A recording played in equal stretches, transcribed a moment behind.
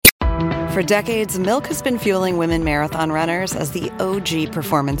For decades, milk has been fueling women marathon runners as the OG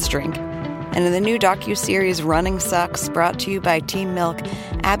performance drink. And in the new docuseries Running Sucks, brought to you by Team Milk,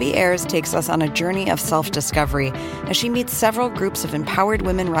 Abby Ayers takes us on a journey of self-discovery as she meets several groups of empowered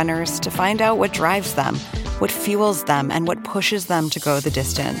women runners to find out what drives them, what fuels them, and what pushes them to go the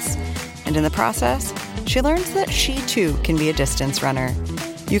distance. And in the process, she learns that she too can be a distance runner.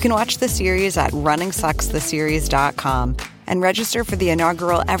 You can watch the series at runningsuckstheseries.com and register for the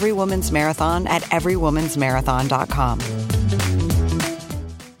inaugural Every Woman's Marathon at everywomansmarathon.com.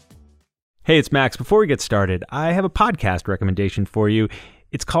 Hey, it's Max. Before we get started, I have a podcast recommendation for you.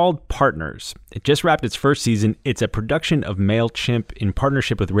 It's called Partners. It just wrapped its first season. It's a production of MailChimp in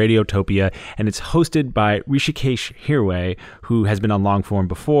partnership with Radiotopia, and it's hosted by Rishikesh Hirway, who has been on Longform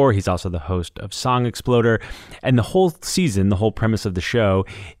before. He's also the host of Song Exploder. And the whole season, the whole premise of the show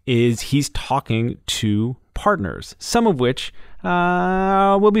is he's talking to partners, some of which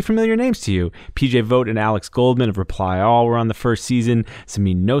will be familiar names to you. PJ Vogt and Alex Goldman of Reply All were on the first season.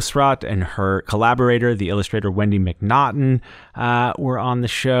 Samin Nosrat and her collaborator, the illustrator Wendy McNaughton, were on the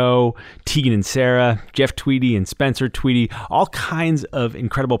show. Tegan and Sarah, Jeff Tweedy and Spencer Tweedy, all kinds of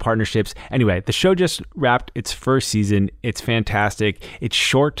incredible partnerships. Anyway, the show just wrapped its first season. It's fantastic. It's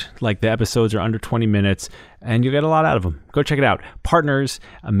short, like the episodes are under 20 minutes, and you'll get a lot out of them. Go check it out. Partners,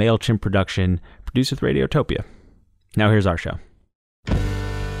 a MailChimp production, produced with Radiotopia. Now here's our show.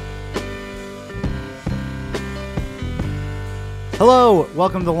 Hello,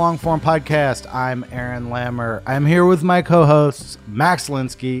 welcome to the Longform Podcast. I'm Aaron Lammer. I'm here with my co-hosts, Max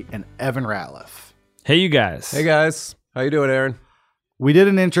Linsky and Evan Ratliff. Hey, you guys. Hey, guys. How you doing, Aaron? We did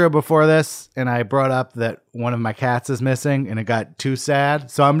an intro before this, and I brought up that one of my cats is missing, and it got too sad.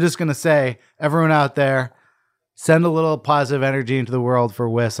 So I'm just going to say, everyone out there, send a little positive energy into the world for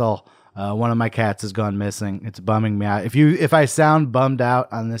Whistle. One of my cats has gone missing. It's bumming me out. If I sound bummed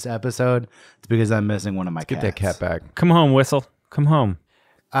out on this episode, it's because I'm missing one of my cats. Get that cat back. Come home, Whistle. Come home.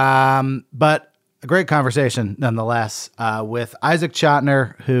 But a great conversation nonetheless with Isaac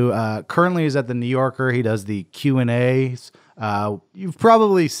Chotiner, who currently is at the New Yorker. He does the Q&As. You've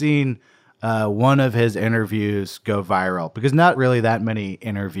probably seen one of his interviews go viral because not really that many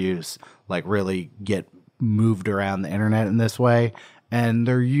interviews like really get moved around the internet in this way. And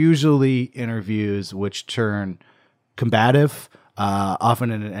they're usually interviews which turn combative,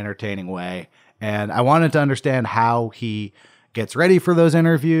 often in an entertaining way. And I wanted to understand how he gets ready for those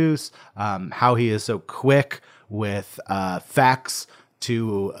interviews, how he is so quick with facts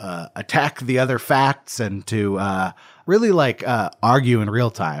to attack the other facts and to really argue in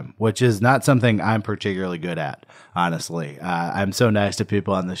real time, which is not something I'm particularly good at, honestly. I'm so nice to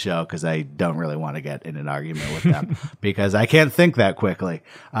people on the show because I don't really want to get in an argument with them because I can't think that quickly.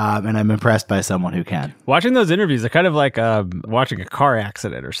 And I'm impressed by someone who can. Watching those interviews are kind of like watching a car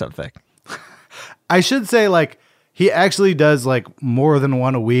accident or something. I should say, he actually does more than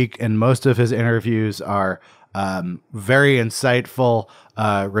one a week, and most of his interviews are very insightful,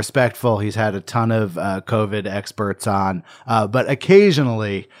 respectful. He's had a ton of COVID experts on, but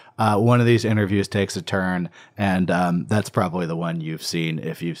occasionally one of these interviews takes a turn, and that's probably the one you've seen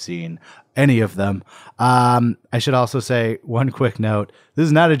if you've seen any of them. I should also say one quick note. This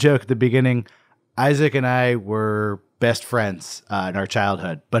is not a joke at the beginning. Isaac and I were best friends in our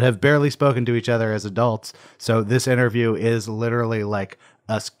childhood, but have barely spoken to each other as adults. So this interview is literally like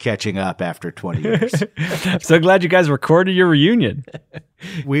us catching up after 20 years. So glad you guys recorded your reunion.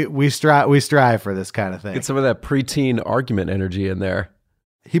 We strive for this kind of thing. Get some of that preteen argument energy in there.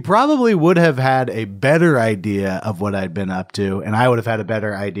 He probably would have had a better idea of what I'd been up to, and I would have had a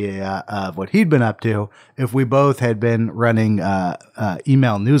better idea of what he'd been up to if we both had been running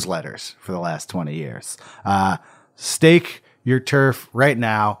email newsletters for the last 20 years. Stake your turf right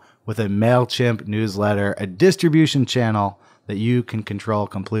now with a MailChimp newsletter, a distribution channel that you can control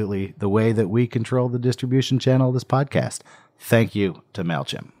completely the way that we control the distribution channel of this podcast. Thank you to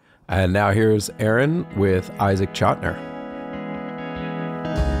MailChimp. And now here's Aaron with Isaac Chotiner.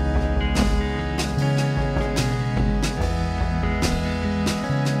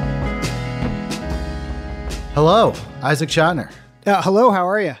 Hello, Isaac Chotiner. Hello, how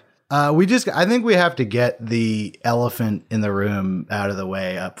are you? I think we have to get the elephant in the room out of the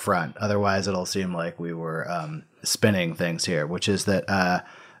way up front. Otherwise, it'll seem like we were spinning things here, which is that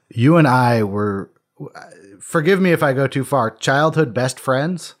you and I were, forgive me if I go too far, childhood best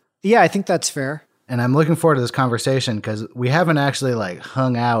friends. Yeah, I think that's fair. And I'm looking forward to this conversation because we haven't actually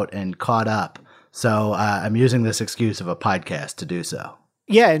hung out and caught up. So I'm using this excuse of a podcast to do so.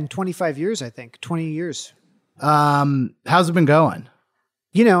 Yeah, in 25 years, I think. 20 years. How's it been going?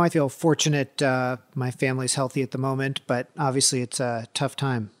 I feel fortunate. My family's healthy at the moment, but obviously it's a tough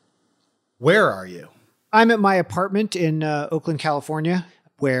time. Where are you? I'm at my apartment in Oakland, California,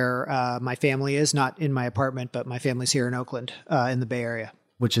 where my family is. Not in my apartment, but my family's here in Oakland, in the Bay Area.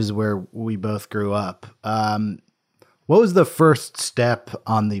 Which is where we both grew up. What was the first step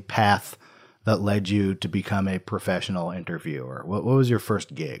on the path that led you to become a professional interviewer? What was your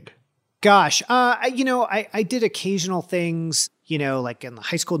first gig? Gosh, I did occasional things, like in the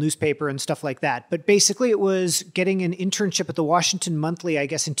high school newspaper and stuff like that. But basically it was getting an internship at the Washington Monthly, I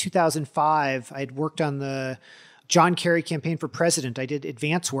guess in 2005. I'd worked on the John Kerry campaign for president. I did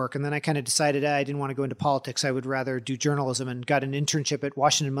advance work, and then I kind of decided I didn't want to go into politics. I would rather do journalism, and got an internship at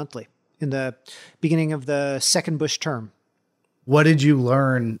Washington Monthly in the beginning of the second Bush term. What did you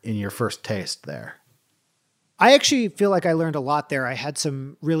learn in your first taste there? I actually feel like I learned a lot there. I had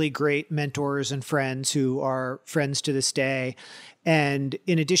some really great mentors and friends who are friends to this day. And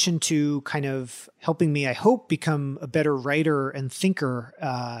in addition to kind of helping me, I hope, become a better writer and thinker,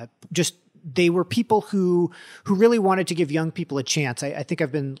 they were people who really wanted to give young people a chance. I think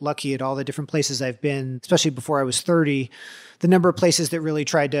I've been lucky at all the different places I've been, especially before I was 30, the number of places that really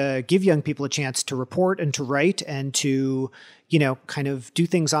tried to give young people a chance to report and to write and to, kind of do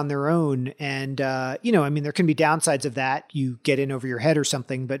things on their own. And, there can be downsides of that. You get in over your head or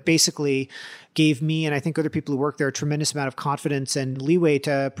something, but basically gave me, and I think other people who work there, a tremendous amount of confidence and leeway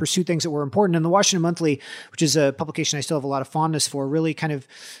to pursue things that were important. And the Washington Monthly, which is a publication I still have a lot of fondness for, really kind of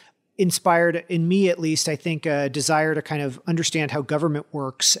inspired, in me at least, I think, a desire to kind of understand how government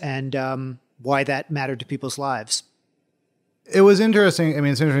works and why that mattered to people's lives. It was interesting. I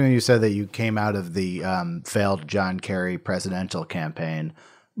mean, it's interesting you said that you came out of the failed John Kerry presidential campaign.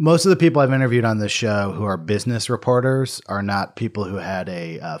 Most of the people I've interviewed on this show who are business reporters are not people who had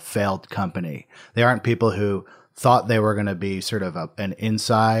a failed company. They aren't people who thought they were going to be sort of an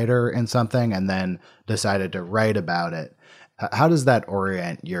insider in something and then decided to write about it. How does that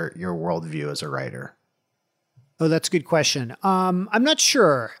orient your worldview as a writer? Oh, that's a good question. I'm not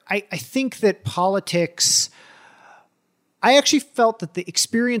sure. I think that politics, I actually felt that the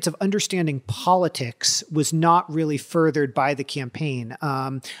experience of understanding politics was not really furthered by the campaign.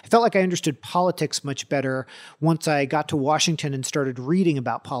 I felt like I understood politics much better once I got to Washington and started reading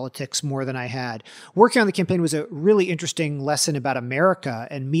about politics more than I had. Working on the campaign was a really interesting lesson about America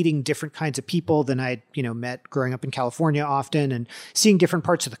and meeting different kinds of people than I'd, met growing up in California often, and seeing different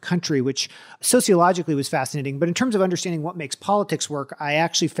parts of the country, which sociologically was fascinating. But in terms of understanding what makes politics work, I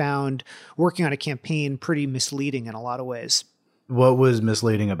actually found working on a campaign pretty misleading in a lot of ways. What was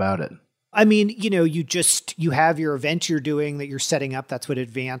misleading about it? I mean, you have your event you're doing that you're setting up. That's what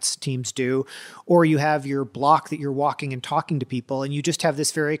advance teams do. Or you have your block that you're walking and talking to people. And you just have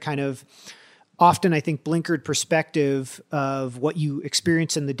this very kind of often, I think, blinkered perspective of what you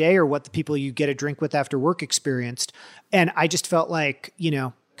experience in the day or what the people you get a drink with after work experienced. And I just felt like,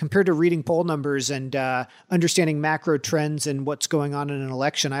 compared to reading poll numbers and understanding macro trends and what's going on in an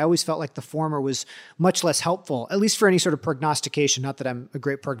election, I always felt like the former was much less helpful, at least for any sort of prognostication. Not that I'm a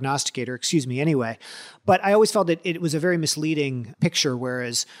great prognosticator, excuse me anyway. But I always felt it was a very misleading picture,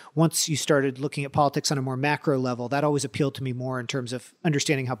 whereas once you started looking at politics on a more macro level, that always appealed to me more in terms of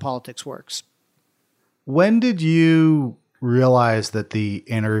understanding how politics works. When did you realize that the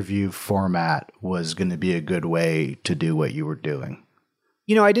interview format was going to be a good way to do what you were doing?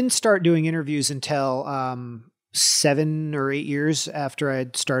 I didn't start doing interviews until 7 or 8 years after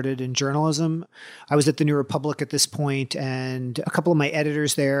I'd started in journalism. I was at the New Republic at this point, and a couple of my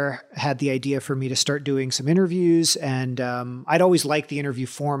editors there had the idea for me to start doing some interviews. And I'd always liked the interview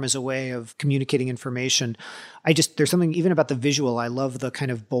form as a way of communicating information. There's something even about the visual. I love the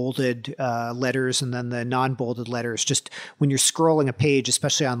kind of bolded letters and then the non-bolded letters. Just when you're scrolling a page,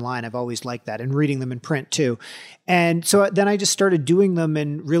 especially online, I've always liked that, and reading them in print too. And so then I just started doing them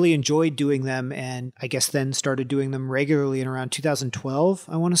and really enjoyed doing them. And I guess then started doing them regularly in around 2012,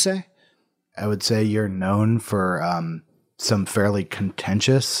 I want to say. I would say you're known for some fairly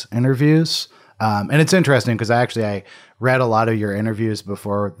contentious interviews. And it's interesting because I read a lot of your interviews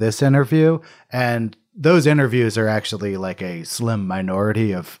before this interview, and those interviews are actually like a slim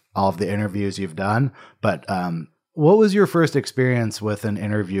minority of all of the interviews you've done. But what was your first experience with an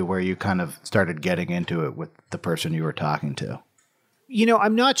interview where you kind of started getting into it with the person you were talking to?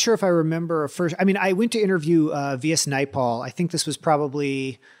 I'm not sure if I remember I went to interview V.S. Naipaul. I think this was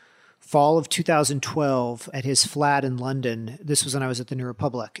probably fall of 2012 at his flat in London. This was when I was at the New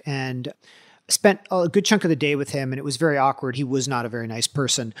Republic, and spent a good chunk of the day with him, and it was very awkward. He was not a very nice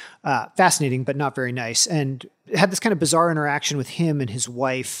person. Fascinating, but not very nice. And had this kind of bizarre interaction with him and his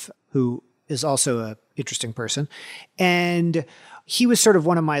wife, who is also an interesting person. And he was sort of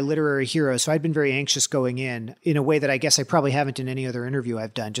one of my literary heroes. So I'd been very anxious going in a way that I guess I probably haven't in any other interview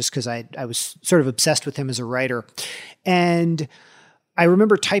I've done, just because I was sort of obsessed with him as a writer. And I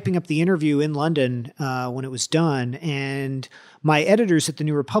remember typing up the interview in London when it was done, and my editors at the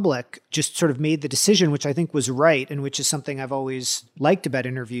New Republic just sort of made the decision, which I think was right, and which is something I've always liked about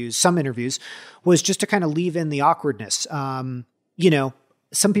interviews, some interviews, was just to kind of leave in the awkwardness.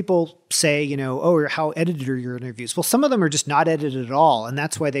 Some people say, oh, how edited are your interviews? Well, some of them are just not edited at all. And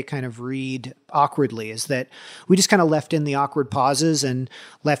that's why they kind of read awkwardly, is that we just kind of left in the awkward pauses and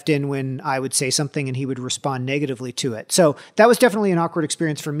left in when I would say something and he would respond negatively to it. So that was definitely an awkward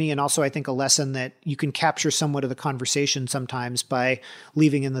experience for me. And also, I think, a lesson that you can capture somewhat of the conversation sometimes by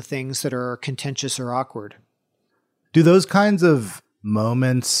leaving in the things that are contentious or awkward. Do those kinds of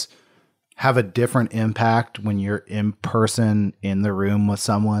moments have a different impact when you're in person in the room with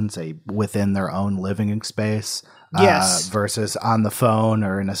someone, say within their own living space, yes, versus on the phone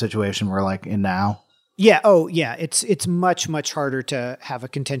or in a situation we're like in now? Yeah. Oh, yeah. It's much, much harder to have a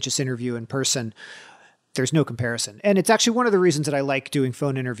contentious interview in person. There's no comparison. And it's actually one of the reasons that I like doing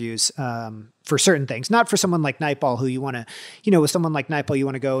phone interviews for certain things. Not for someone like Nightball, who you want to, with someone like Nightball, you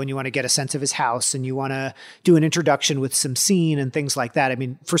want to go and you want to get a sense of his house and you want to do an introduction with some scene and things like that. I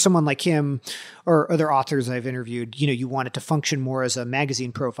mean, for someone like him or other authors I've interviewed, you want it to function more as a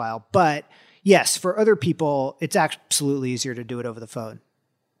magazine profile. But yes, for other people, it's absolutely easier to do it over the phone.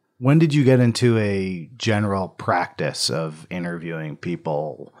 When did you get into a general practice of interviewing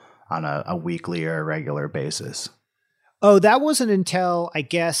people on a weekly or a regular basis? Oh, that wasn't until, I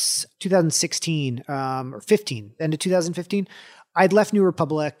guess, 2016 or 15, end of 2015. I'd left New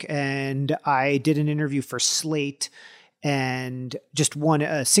Republic and I did an interview for Slate and just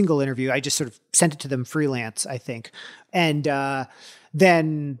a single interview. I just sort of sent it to them freelance, I think. And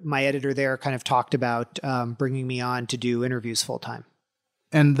then my editor there kind of talked about bringing me on to do interviews full time.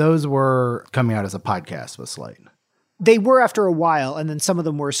 And those were coming out as a podcast with Slate? They were after a while, and then some of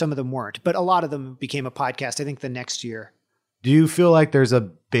them were, some of them weren't. But a lot of them became a podcast, I think, the next year. Do you feel like there's a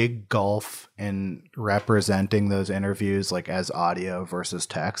big gulf in representing those interviews, like as audio versus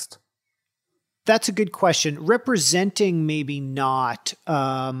text? That's a good question. Representing, maybe not.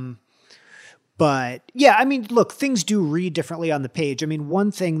 But yeah, I mean, look, things do read differently on the page. I mean,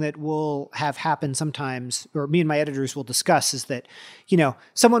 one thing that will have happen sometimes, or me and my editors will discuss, is that,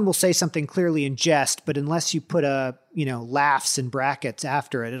 someone will say something clearly in jest, but unless you put laughs in brackets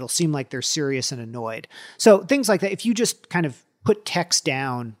after it, it'll seem like they're serious and annoyed. So things like that, if you just kind of put text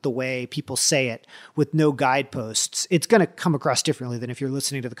down the way people say it with no guideposts, it's going to come across differently than if you're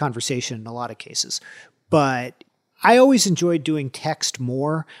listening to the conversation in a lot of cases. But I always enjoyed doing text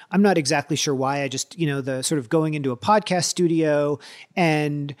more. I'm not exactly sure why. I just, the sort of going into a podcast studio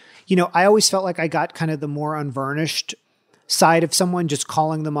and, I always felt like I got kind of the more unvarnished side of someone, just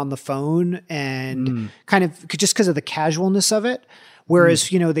calling them on the phone and kind of just because of the casualness of it. Whereas,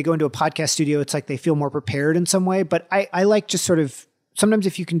 they go into a podcast studio, it's like they feel more prepared in some way. But I like just sort of, sometimes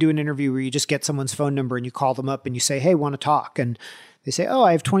if you can do an interview where you just get someone's phone number and you call them up and you say, hey, want to talk? And they say, oh,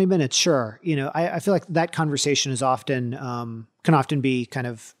 I have 20 minutes. Sure. I feel like that conversation is often, can often be kind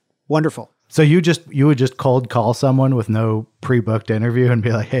of wonderful. So you would just cold call someone with no pre-booked interview and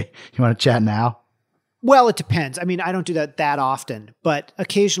be like, hey, you want to chat now? Well, it depends. I mean, I don't do that often, but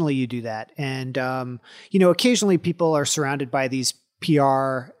occasionally you do that. And, occasionally people are surrounded by these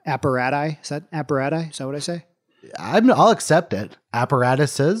PR apparati. Is that apparati? Is that what I say? I'll accept it.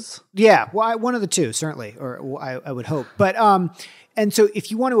 Apparatuses? Yeah. Well, one of the two, certainly, or I would hope. But, and so if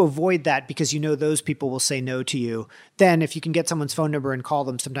you want to avoid that because those people will say no to you, then if you can get someone's phone number and call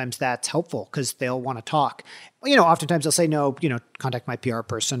them, sometimes that's helpful because they'll want to talk. Oftentimes they'll say no, contact my PR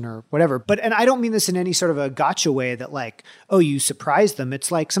person or whatever. And I don't mean this in any sort of a gotcha way that like, oh, you surprised them.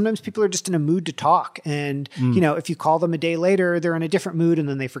 It's like sometimes people are just in a mood to talk. And, if you call them a day later, they're in a different mood and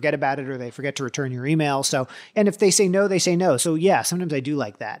then they forget about it or they forget to return your email. So, and if they say no, they say no. So yeah, sometimes I do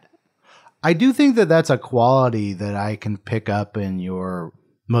like that. I do think that that's a quality that I can pick up in your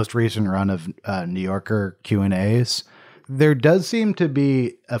most recent run of New Yorker Q&As. There does seem to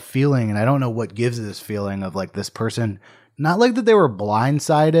be a feeling, and I don't know what gives this feeling of like this person, not like that they were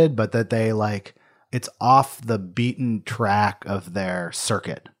blindsided, but that they like, it's off the beaten track of their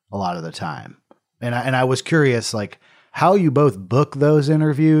circuit a lot of the time. And I was curious, like how you both book those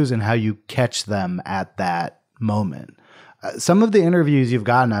interviews and how you catch them at that moment. Some of the interviews you've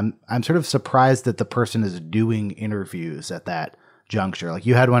gotten, I'm sort of surprised that the person is doing interviews at that juncture. Like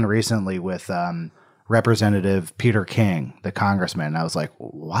you had one recently with Representative Peter King, the congressman. And I was like,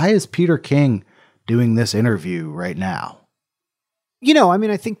 why is Peter King doing this interview right now?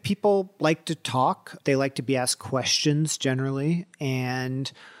 I think people like to talk. They like to be asked questions generally.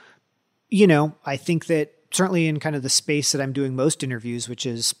 And, I think that certainly in kind of the space that I'm doing most interviews, which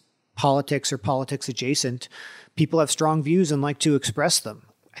is politics or politics adjacent, people have strong views and like to express them.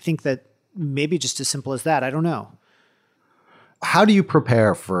 I think that maybe just as simple as that. I don't know. How do you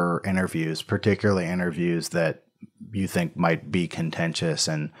prepare for interviews, particularly interviews that you think might be contentious?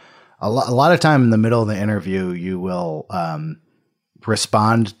 And a lot of time in the middle of the interview, you will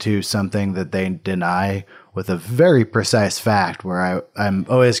respond to something that they deny with a very precise fact, where I'm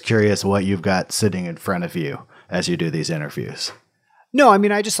always curious what you've got sitting in front of you as you do these interviews. No,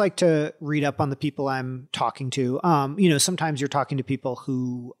 I just like to read up on the people I'm talking to. Sometimes you're talking to people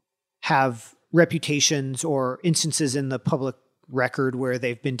who have reputations or instances in the public record where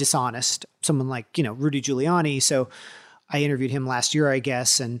they've been dishonest. Someone like, Rudy Giuliani. So I interviewed him last year, I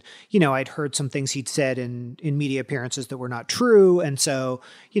guess. And, I'd heard some things he'd said in media appearances that were not true. And so,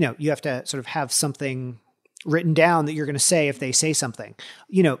 you have to sort of have something written down that you're going to say if they say something.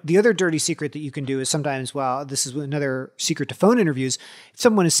 The other dirty secret that you can do is sometimes, this is another secret to phone interviews. If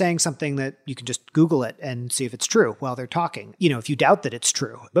someone is saying something, that you can just Google it and see if it's true while they're talking, if you doubt that it's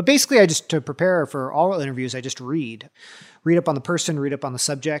true. But basically, to prepare for all interviews, I just read up on the person, read up on the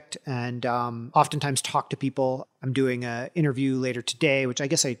subject, and oftentimes talk to people. I'm doing an interview later today, which I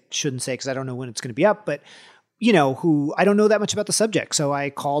guess I shouldn't say because I don't know when it's going to be up, but who I don't know that much about the subject. So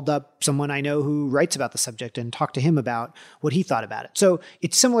I called up someone I know who writes about the subject and talked to him about what he thought about it. So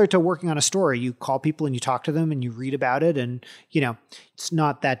it's similar to working on a story. You call people and you talk to them and you read about it. And, it's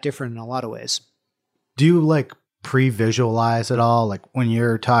not that different in a lot of ways. Do you pre-visualize it all? Like when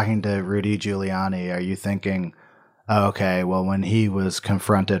you're talking to Rudy Giuliani, are you thinking, oh, okay, well, when he was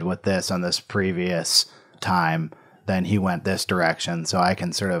confronted with this on this previous time, then he went this direction, so I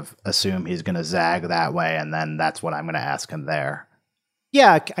can sort of assume he's going to zag that way, and then that's what I'm going to ask him there.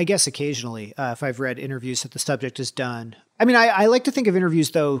 Yeah, I guess occasionally, if I've read interviews that the subject has done. I like to think of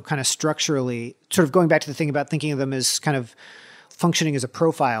interviews, though, kind of structurally, sort of going back to the thing about thinking of them as kind of functioning as a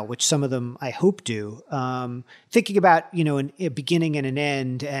profile, which some of them I hope do. Thinking about, a beginning and an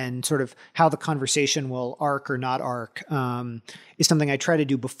end and sort of how the conversation will arc or not arc is something I try to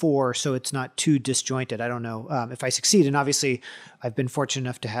do before, so it's not too disjointed. I don't know if I succeed. And obviously, I've been fortunate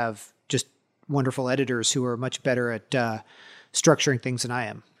enough to have just wonderful editors who are much better at structuring things than I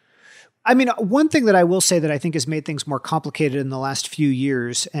am. One thing that I will say that I think has made things more complicated in the last few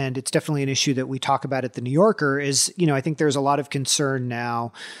years, and it's definitely an issue that we talk about at the New Yorker, is, I think there's a lot of concern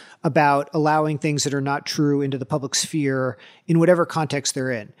now about allowing things that are not true into the public sphere in whatever context they're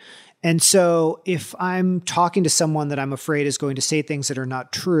in. And so if I'm talking to someone that I'm afraid is going to say things that are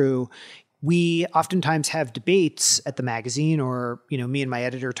not true, we oftentimes have debates at the magazine or, me and my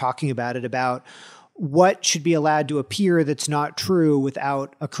editor talking about it, about what should be allowed to appear that's not true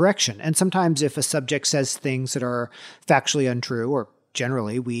without a correction. And sometimes if a subject says things that are factually untrue, or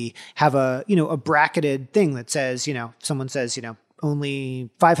generally we have a bracketed thing that says, someone says,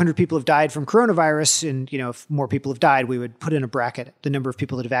 only 500 people have died from coronavirus. And, if more people have died, we would put in a bracket the number of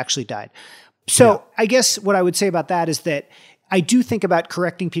people that have actually died. So I guess what I would say about that is that I do think about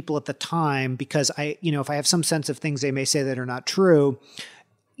correcting people at the time, because if I have some sense of things they may say that are not true,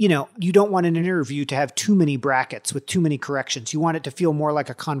 you don't want an interview to have too many brackets with too many corrections. You want it to feel more like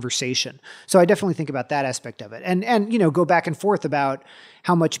a conversation. So I definitely think about that aspect of it. And go back and forth about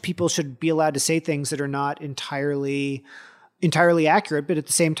how much people should be allowed to say things that are not entirely accurate. But at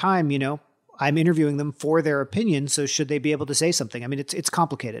the same time, I'm interviewing them for their opinion. So should they be able to say something? It's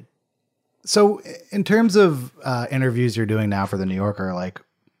complicated. So in terms of interviews you're doing now for the New Yorker,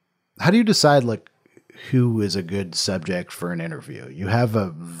 how do you decide who is a good subject for an interview? You have a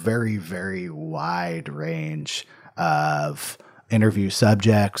very, very wide range of interview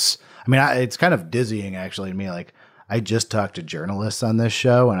subjects. It's kind of dizzying actually to me. I just talked to journalists on this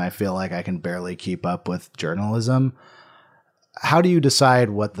show and I feel like I can barely keep up with journalism. How do you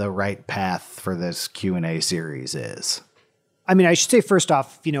decide what the right path for this Q&A series is? I should say first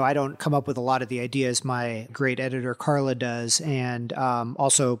off, I don't come up with a lot of the ideas. My great editor, Carla, does. And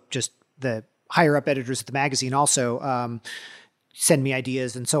also just the higher up editors at the magazine also send me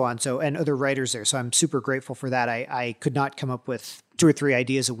ideas and so on. And other writers there. So I'm super grateful for that. I could not come up with 2 or 3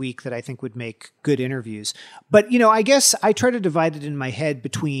 ideas a week that I think would make good interviews. But, I guess I try to divide it in my head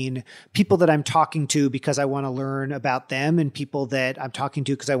between people that I'm talking to because I want to learn about them, and people that I'm talking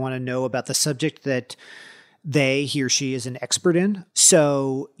to because I want to know about the subject that he or she is an expert in.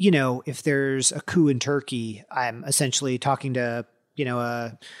 So, if there's a coup in Turkey, I'm essentially talking to,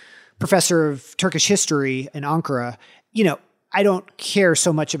 a professor of Turkish history in Ankara. I don't care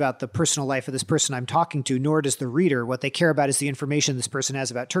so much about the personal life of this person I'm talking to, nor does the reader. What they care about is the information this person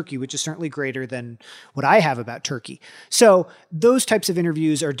has about Turkey, which is certainly greater than what I have about Turkey. So those types of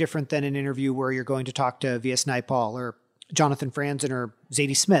interviews are different than an interview where you're going to talk to V.S. Naipaul or Jonathan Franzen or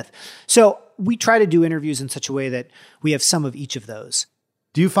Zadie Smith. So we try to do interviews in such a way that we have some of each of those.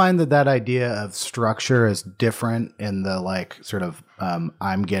 Do you find that idea of structure is different in the like sort of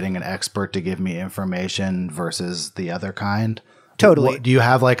I'm getting an expert to give me information versus the other kind? Totally. Do you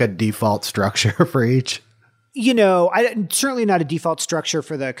have like a default structure for each? Certainly not a default structure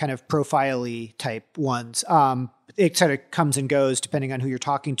for the kind of profile-y type ones. It sort of comes and goes depending on who you're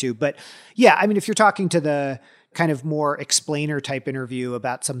talking to. But yeah, I mean, if you're talking to the kind of more explainer type interview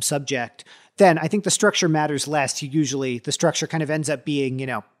about some subject, then I think the structure matters less. Usually the structure kind of ends up being,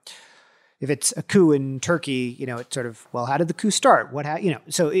 if it's a coup in Turkey, it's sort of, well, how did the coup start?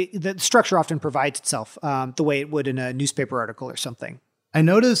 The structure often provides itself the way it would in a newspaper article or something. I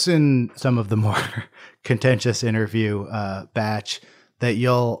notice in some of the more contentious interview batch that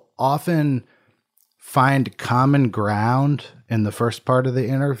you'll often find common ground in the first part of the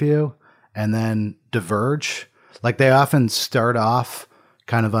interview and then diverge. Like they often start off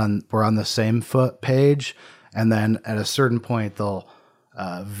kind of we're on the same page, and then at a certain point they'll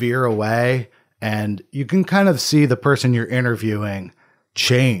veer away, and you can kind of see the person you're interviewing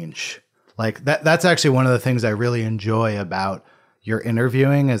change. Like that's actually one of the things I really enjoy about your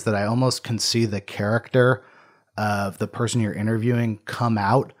interviewing is that I almost can see the character of the person you're interviewing come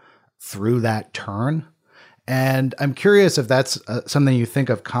out through that turn. And I'm curious if that's something you think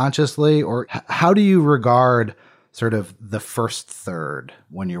of consciously, or how do you regard sort of the first third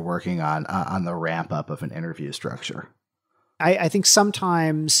when you're working on the ramp up of an interview structure? I think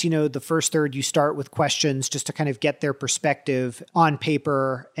sometimes, the first third, you start with questions just to kind of get their perspective on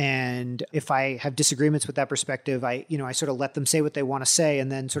paper. And if I have disagreements with that perspective, I sort of let them say what they want to say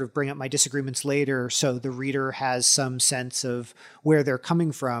and then sort of bring up my disagreements later. So the reader has some sense of where they're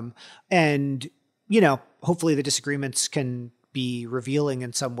coming from. And, hopefully the disagreements can be revealing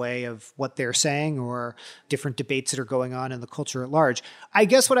in some way of what they're saying or different debates that are going on in the culture at large. I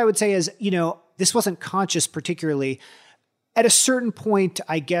guess what I would say is, this wasn't conscious particularly. At a certain point,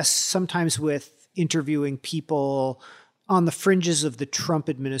 I guess sometimes with interviewing people on the fringes of the Trump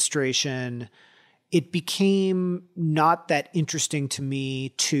administration, it became not that interesting to me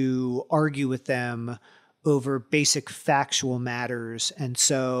to argue with them over basic factual matters. And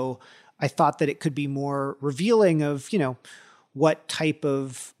so I thought that it could be more revealing of, what type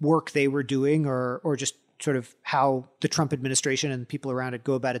of work they were doing or just sort of how the Trump administration and people around it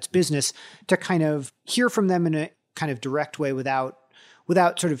go about its business, to kind of hear from them in a kind of direct way without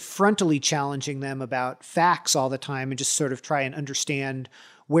sort of frontally challenging them about facts all the time, and just sort of try and understand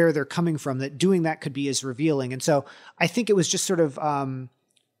where they're coming from. That doing that could be as revealing. And so I think it was just sort of,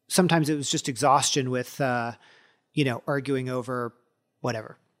 sometimes it was just exhaustion with, arguing over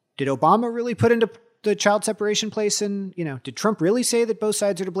whatever. Did Obama really put into the child separation place? And, did Trump really say that both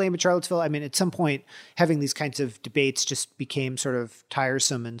sides are to blame at Charlottesville? I mean, at some point, having these kinds of debates just became sort of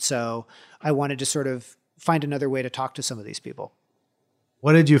tiresome. And so I wanted to sort of find another way to talk to some of these people.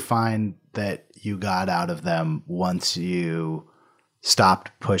 What did you find that you got out of them once you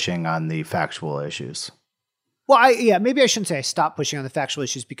stopped pushing on the factual issues? Well, maybe I shouldn't say I stopped pushing on the factual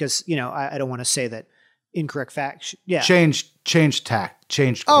issues because, I don't want to say that incorrect facts. Yeah. Change tact,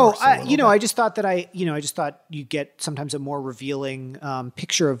 changed course. I just thought that I just thought you get sometimes a more revealing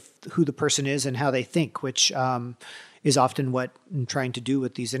picture of who the person is and how they think, which is often what I'm trying to do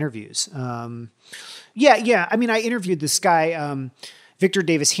with these interviews. I mean, I interviewed this guy, Victor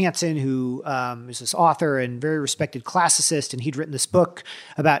Davis Hanson, who is this author and very respected classicist, and he'd written this book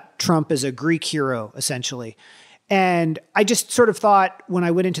about Trump as a Greek hero, essentially. And I just sort of thought when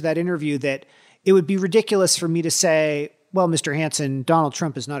I went into that interview that it would be ridiculous for me to say, well, Mr. Hanson, Donald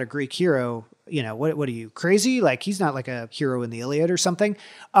Trump is not a Greek hero. What are you, crazy? Like, he's not like a hero in the Iliad or something.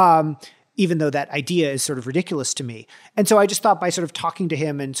 Even though that idea is sort of ridiculous to me. And so I just thought by sort of talking to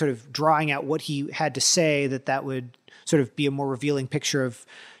him and sort of drawing out what he had to say, that would sort of be a more revealing picture of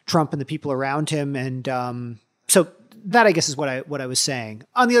Trump and the people around him. And so that, I guess, is what I was saying.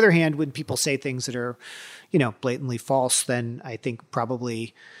 On the other hand, when people say things that are, blatantly false, then I think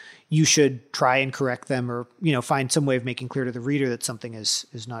probably you should try and correct them or, find some way of making clear to the reader that something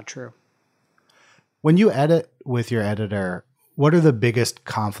is not true. When you edit with your editor, what are the biggest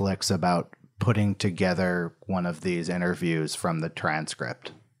conflicts about putting together one of these interviews from the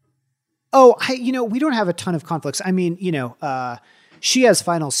transcript? Oh, we don't have a ton of conflicts. I mean, she has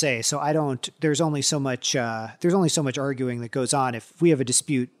final say, so there's only so much arguing that goes on. If we have a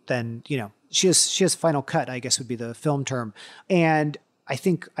dispute, then, she has final cut, I guess would be the film term. And I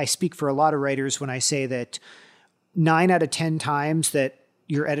think I speak for a lot of writers when I say that 9 out of 10 times that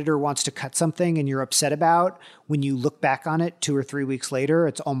your editor wants to cut something and you're upset about, when you look back on it 2 or 3 weeks later,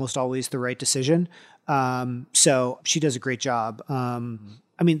 it's almost always the right decision. So she does a great job.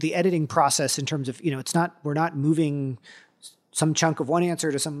 I mean, the editing process in terms of, we're not moving some chunk of one answer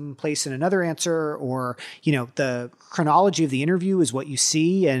to some place in another answer, or, the chronology of the interview is what you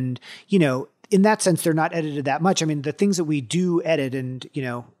see. And, in that sense, they're not edited that much. I mean, the things that we do edit and,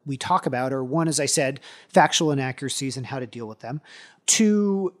 we talk about are, one, as I said, factual inaccuracies and how to deal with them.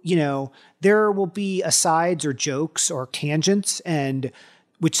 2, there will be asides or jokes or tangents, and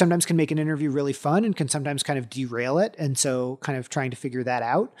which sometimes can make an interview really fun and can sometimes kind of derail it. And so kind of trying to figure that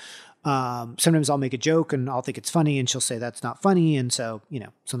out. Sometimes I'll make a joke and I'll think it's funny and she'll say that's not funny. And so,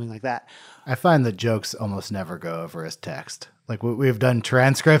 something like that. I find the jokes almost never go over as text. Like we've done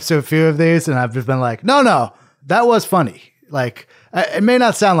transcripts of a few of these and I've just been like, no, that was funny. Like it may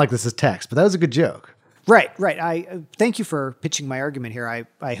not sound like this is text, but that was a good joke. Right. I thank you for pitching my argument here.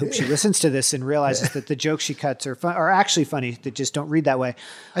 I hope she listens to this and realizes that the jokes she cuts are actually funny. That just don't read that way.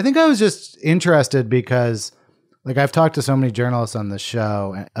 I think I was just interested because, like, I've talked to so many journalists on the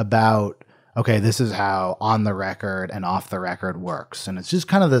show about, okay, this is how on the record and off the record works, and it's just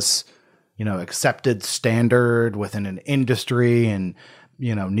kind of this, accepted standard within an industry, and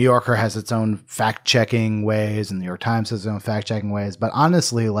New Yorker has its own fact checking ways, and the New York Times has its own fact checking ways. But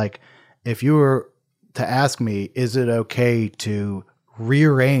honestly, like, if you were to ask me, is it okay to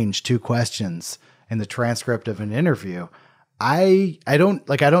rearrange 2 questions in the transcript of an interview? I don't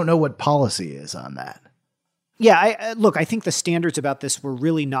know what policy is on that. Yeah, I think the standards about this were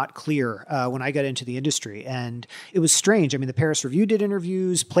really not clear when I got into the industry, and it was strange. I mean, the Paris Review did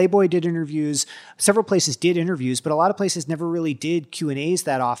interviews, Playboy did interviews, several places did interviews, but a lot of places never really did Q&As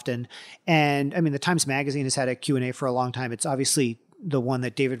that often. And I mean, the Times Magazine has had a Q&A for a long time. It's obviously the one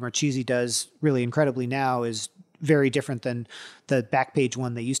that David Marchese does really incredibly now is very different than the back page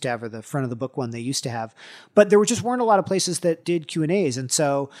one they used to have or the front of the book one they used to have. But there weren't a lot of places that did Q&As. And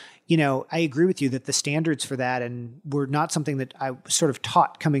so, I agree with you that the standards for that and were not something that I sort of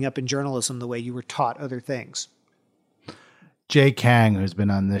taught coming up in journalism the way you were taught other things. Jay Kang, who's been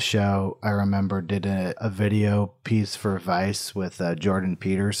on this show, I remember did a video piece for Vice with Jordan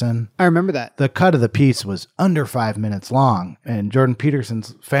Peterson. I remember that. The cut of the piece was under 5 minutes long, and Jordan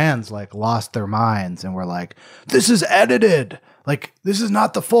Peterson's fans lost their minds and were like, "This is edited. Like, this is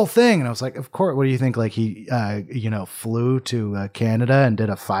not the full thing." And I was like, "Of course. What do you think? Like he, flew to Canada and did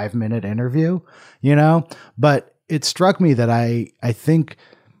a 5-minute interview, But it struck me that I think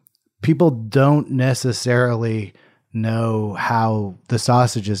people don't necessarily know how the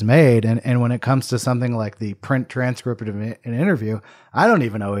sausage is made. And when it comes to something like the print transcript of an interview, I don't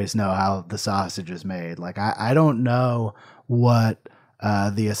even always know how the sausage is made. Like, I don't know what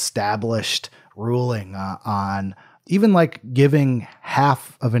the established ruling on even giving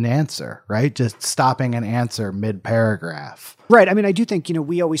half of an answer, right? Just stopping an answer mid-paragraph. Right. I mean, I do think,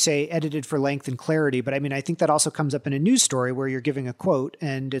 we always say edited for length and clarity, but I mean, I think that also comes up in a news story where you're giving a quote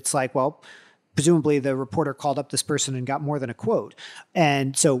and it's like, well, presumably the reporter called up this person and got more than a quote.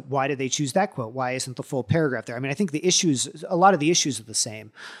 And so why did they choose that quote? Why isn't the full paragraph there? I mean, I think a lot of the issues are the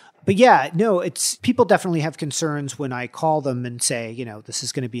same. But yeah, no, people definitely have concerns when I call them and say, this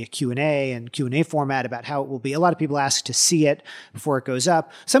is going to be a Q&A and Q&A format about how it will be. A lot of people ask to see it before it goes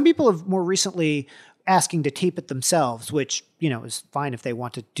up. Some people have more recently asking to tape it themselves, which, is fine if they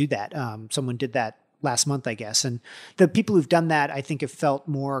want to do that. Someone did that last month, I guess. And the people who've done that, I think, have felt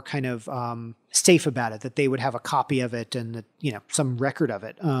more kind of safe about it, that they would have a copy of it and, some record of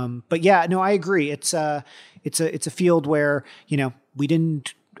it. But yeah, no, I agree. It's a field where,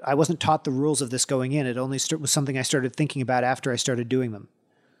 I wasn't taught the rules of this going in. It only was something I started thinking about after I started doing them.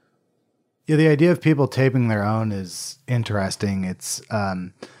 Yeah, the idea of people taping their own is interesting. It's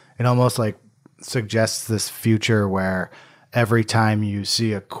it almost suggests this future where every time you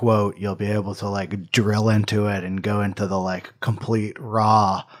see a quote, you'll be able to drill into it and go into the complete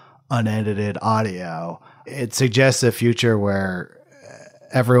raw, unedited audio. It suggests a future where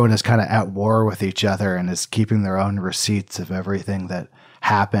everyone is kind of at war with each other and is keeping their own receipts of everything that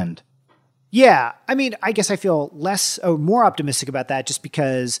happened. Yeah. I mean, I guess I feel more optimistic about that just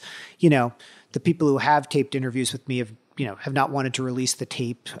because, the people who have taped interviews with me have not wanted to release the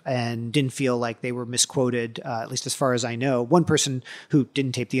tape and didn't feel like they were misquoted, at least as far as I know. One person who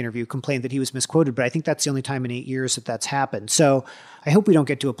didn't tape the interview complained that he was misquoted, but I think that's the only time in 8 years that that's happened. So I hope we don't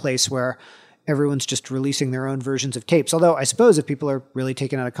get to a place where everyone's just releasing their own versions of tapes. Although I suppose if people are really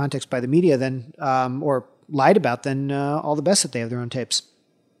taken out of context by the media, then or lied about, then all the best that they have their own tapes.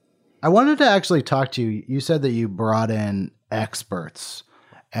 I wanted to actually talk to you. You said that you brought in experts,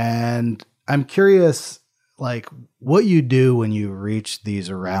 and I'm curious, like, what you do when you reach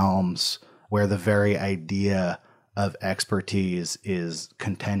these realms where the very idea of expertise is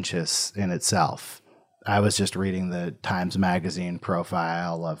contentious in itself. I was just reading the Times Magazine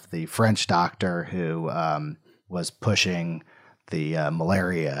profile of the French doctor who was pushing the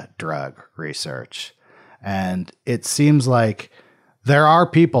malaria drug research. And it seems like there are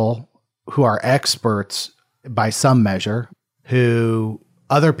people who are experts by some measure who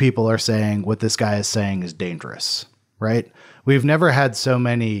other people are saying what this guy is saying is dangerous, right? We've never had so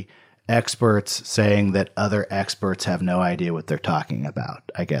many experts saying that other experts have no idea what they're talking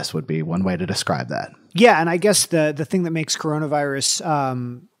about, I guess would be one way to describe that. Yeah, and I guess the thing that makes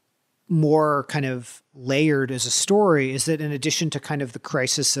coronavirus more kind of layered as a story is that in addition to kind of the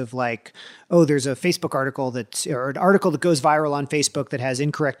crisis of like, oh, there's a Facebook article or an article that goes viral on Facebook that has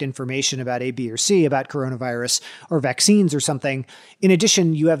incorrect information about A, B, or C about coronavirus or vaccines or something. In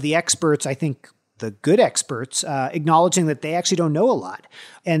addition, you have the experts, I think the good experts, acknowledging that they actually don't know a lot.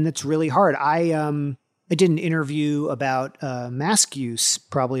 And it's really hard. I did an interview about mask use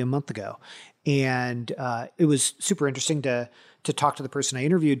probably a month ago. And it was super interesting to talk to the person I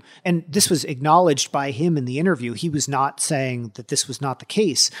interviewed. And this was acknowledged by him in the interview. He was not saying that this was not the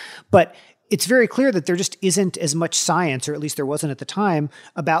case. But it's very clear that there just isn't as much science, or at least there wasn't at the time,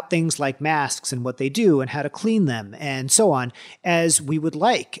 about things like masks and what they do and how to clean them and so on as we would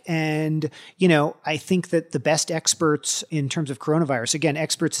like. And, you know, I think that the best experts in terms of coronavirus, again,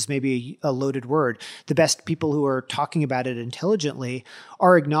 experts is maybe a loaded word, the best people who are talking about it intelligently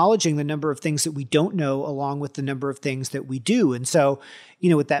are acknowledging the number of things that we don't know along with the number of things that we do. And so, you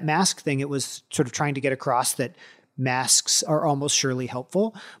know, with that mask thing, it was sort of trying to get across that masks are almost surely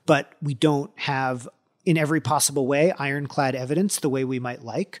helpful, but we don't have in every possible way ironclad evidence the way we might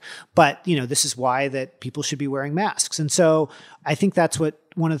like. But, you know, this is why that people should be wearing masks. And so I think that's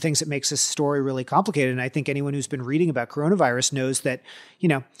one of the things that makes this story really complicated. And I think anyone who's been reading about coronavirus knows that, you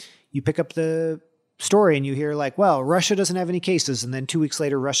know, you pick up the story and you hear like, well, Russia doesn't have any cases. And then 2 weeks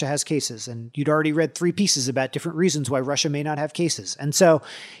later, Russia has cases. And you'd already read 3 pieces about different reasons why Russia may not have cases. And so,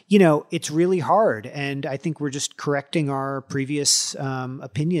 you know, it's really hard. And I think we're just correcting our previous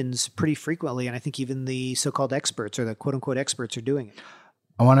opinions pretty frequently. And I think even the so-called experts or the quote unquote experts are doing it.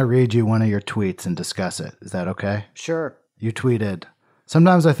 I want to read you one of your tweets and discuss it. Is that okay? Sure. You tweeted,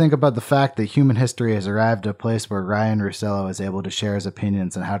 "Sometimes I think about the fact that human history has arrived at a place where Ryan Russillo is able to share his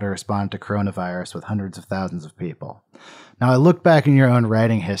opinions on how to respond to coronavirus with hundreds of thousands of people. Now, I look back in your own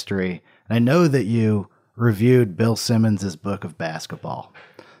writing history, and I know that you reviewed Bill Simmons' book of basketball.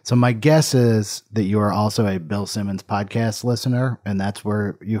 So my guess is that you are also a Bill Simmons podcast listener, and that's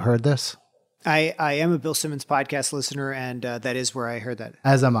where you heard this?" I am a Bill Simmons podcast listener, and that is where I heard that.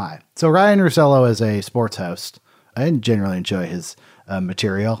 As am I. So Ryan Russillo is a sports host. I generally enjoy his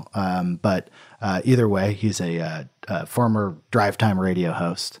material. But either way, he's a former drive time radio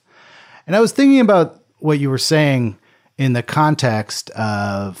host. And I was thinking about what you were saying in the context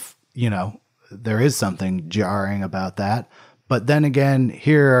of, you know, there is something jarring about that. But then again,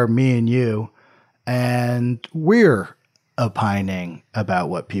 here are me and you, and we're opining about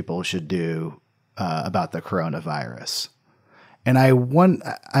what people should do about the coronavirus. And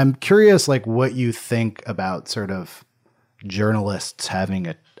I'm curious, like, what you think about sort of journalists having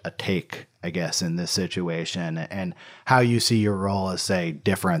a take, I guess, in this situation, and how you see your role as, say,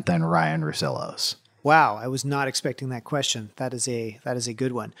 different than Ryan Russillo's. Wow, I was not expecting that question. That is a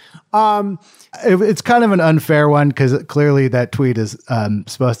good one. It's kind of an unfair one because clearly that tweet is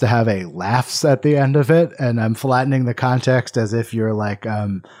supposed to have a laughs at the end of it, and I'm flattening the context as if you're like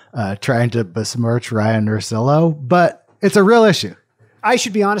trying to besmirch Ryan Russillo, but it's a real issue. I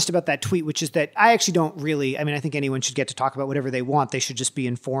should be honest about that tweet, which is that I actually don't really, I mean, I think anyone should get to talk about whatever they want. They should just be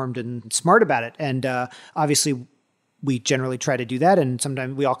informed and smart about it. And obviously, we generally try to do that, and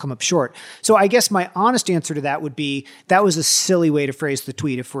sometimes we all come up short. So I guess my honest answer to that would be that was a silly way to phrase the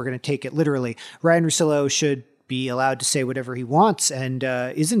tweet if we're going to take it literally. Ryan Russillo should be allowed to say whatever he wants and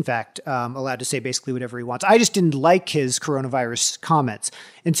is, in fact, allowed to say basically whatever he wants. I just didn't like his coronavirus comments.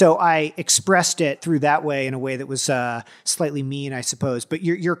 And so I expressed it through that way in a way that was slightly mean, I suppose. But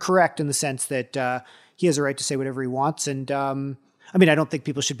you're correct in the sense that he has a right to say whatever he wants. And I mean, I don't think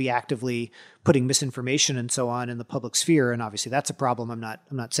people should be actively putting misinformation and so on in the public sphere. And obviously that's a problem. I'm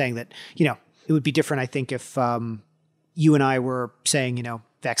not saying that, you know, it would be different, I think, if you and I were saying, you know,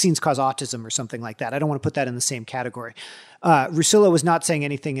 vaccines cause autism or something like that. I don't want to put that in the same category. Russillo was not saying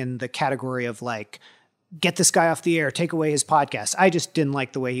anything in the category of like get this guy off the air, take away his podcast. I just didn't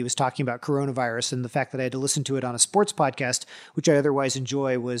like the way he was talking about coronavirus, and the fact that I had to listen to it on a sports podcast, which I otherwise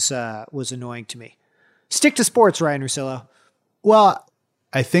enjoy, was annoying to me. Stick to sports, Ryan Russillo. Well,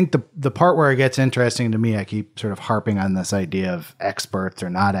 I think the part where it gets interesting to me, I keep sort of harping on this idea of experts or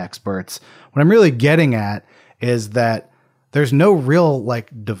not experts. What I'm really getting at is that there's no real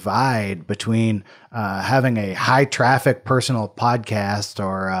divide between having a high traffic personal podcast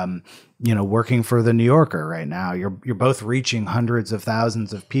or working for the New Yorker right now. You're both reaching hundreds of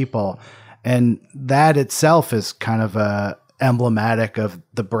thousands of people, and that itself is kind of emblematic of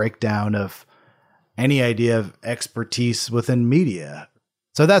the breakdown of any idea of expertise within media.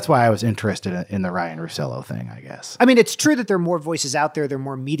 So that's why I was interested in the Ryan Russillo thing, I guess. I mean, it's true that there are more voices out there. There are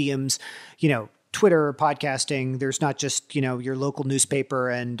more mediums, Twitter, podcasting. There's not just, your local newspaper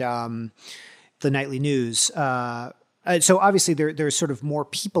and the nightly news. So obviously there's sort of more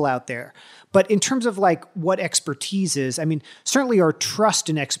people out there. But in terms of what expertise is, I mean, certainly our trust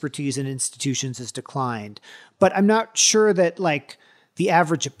in expertise in institutions has declined. But I'm not sure that the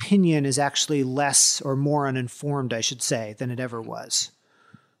average opinion is actually less or more uninformed, I should say, than it ever was.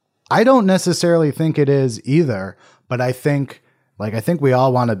 I don't necessarily think it is either, but I think we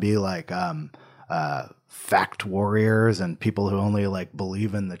all want to be fact warriors and people who only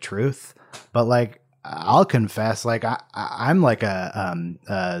believe in the truth. But I'll confess, I'm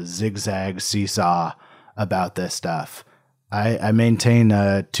a zigzag seesaw about this stuff. I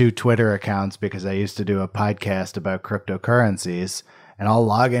maintain 2 Twitter accounts because I used to do a podcast about cryptocurrencies, and I'll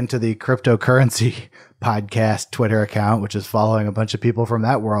log into the cryptocurrency podcast Twitter account, which is following a bunch of people from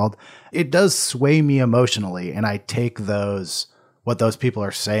that world. It does sway me emotionally, and I take what those people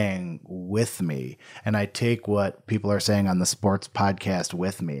are saying with me, and I take what people are saying on the sports podcast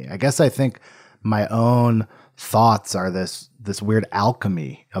with me. I guess I think my own thoughts are this weird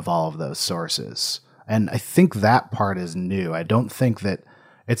alchemy of all of those sources. And I think that part is new. I don't think that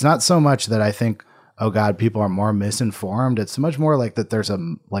it's not so much that I think, oh God, people are more misinformed. It's much more that there's a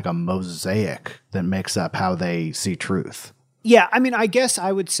mosaic that makes up how they see truth. Yeah. I mean, I guess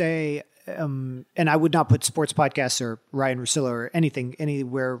I would say, and I would not put sports podcasts or Ryan Russillo or anything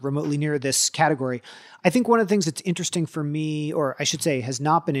anywhere remotely near this category. I think one of the things that's interesting for me, or I should say has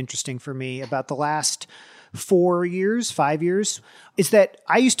not been interesting for me about the last 5 years, is that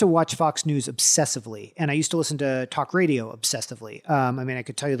I used to watch Fox News obsessively, and I used to listen to talk radio obsessively. I mean, I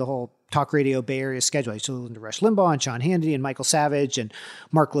could tell you the whole talk radio Bay Area schedule. I used to listen to Rush Limbaugh and Sean Hannity and Michael Savage and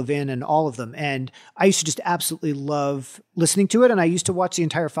Mark Levin and all of them. And I used to just absolutely love listening to it. And I used to watch the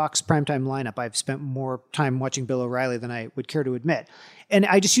entire Fox primetime lineup. I've spent more time watching Bill O'Reilly than I would care to admit. And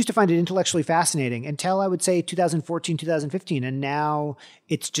I just used to find it intellectually fascinating until I would say 2014, 2015. And now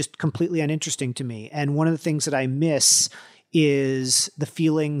it's just completely uninteresting to me. And one of the things that I miss is the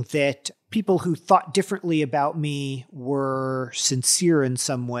feeling that people who thought differently about me were sincere in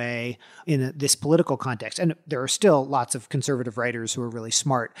some way in this political context. And there are still lots of conservative writers who are really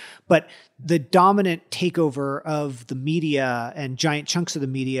smart, but the dominant takeover of the media and giant chunks of the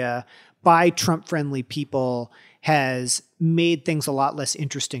media by Trump-friendly people has made things a lot less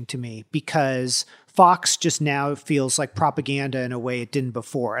interesting to me, because Fox just now feels like propaganda in a way it didn't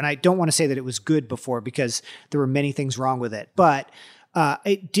before. And I don't want to say that it was good before, because there were many things wrong with it, but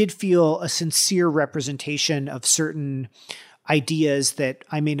it did feel a sincere representation of certain ideas that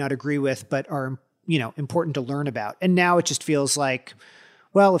I may not agree with, but are, important to learn about. And now it just feels like,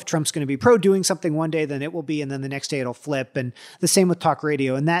 well, if Trump's going to be pro doing something one day, then it will be, and then the next day it'll flip. And the same with talk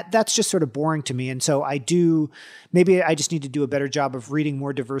radio. And that's just sort of boring to me. And so maybe I just need to do a better job of reading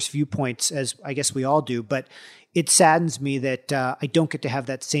more diverse viewpoints, as I guess we all do. But it saddens me that I don't get to have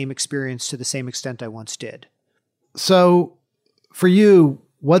that same experience to the same extent I once did. So for you,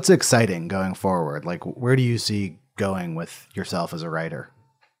 what's exciting going forward? Where do you see going with yourself as a writer?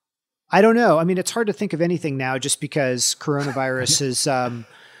 I don't know. I mean, it's hard to think of anything now, just because coronavirus is,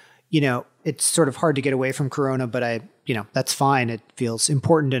 it's sort of hard to get away from Corona, but that's fine. It feels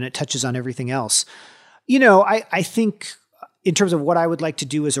important and it touches on everything else. I think in terms of what I would like to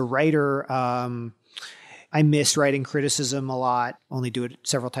do as a writer, I miss writing criticism a lot. Only do it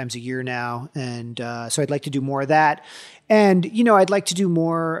several times a year now. And so I'd like to do more of that. And, I'd like to do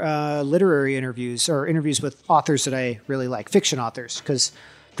more literary interviews, or interviews with authors that I really like, fiction authors, because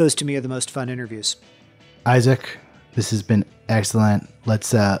those to me are the most fun interviews. Isaac, this has been excellent.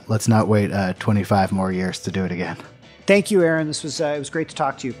 Let's not wait 25 more years to do it again. Thank you, Aaron. This was it was great to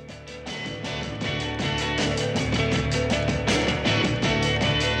talk to you.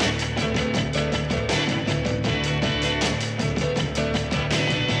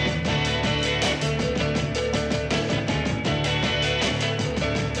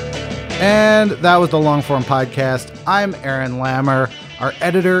 And that was the Long Form Podcast. I'm Aaron Lammer. Our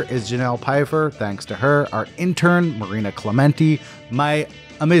editor is Janelle Pfeiffer. Thanks to her. Our intern, Marina Clementi. My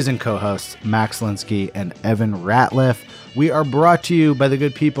amazing co-hosts, Max Linsky and Evan Ratliff. We are brought to you by the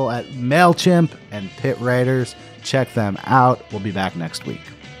good people at MailChimp and Pit Writers. Check them out. We'll be back next week.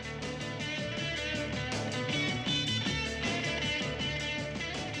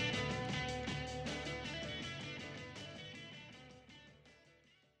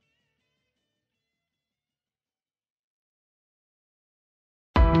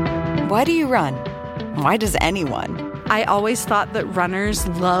 Why do you run? Why does anyone? I always thought that runners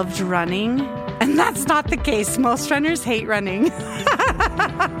loved running, and that's not the case. Most runners hate running,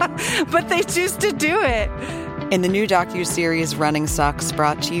 but they choose to do it. In the new docuseries Running Sucks,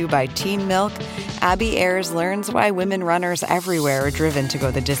 brought to you by Team Milk, Abby Ayers learns why women runners everywhere are driven to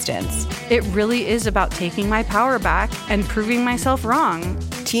go the distance. It really is about taking my power back and proving myself wrong.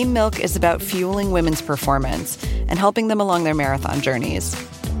 Team Milk is about fueling women's performance and helping them along their marathon journeys.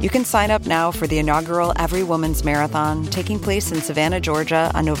 You can sign up now for the inaugural Every Woman's Marathon taking place in Savannah,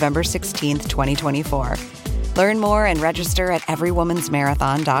 Georgia on November 16th, 2024. Learn more and register at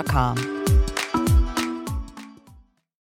everywomansmarathon.com.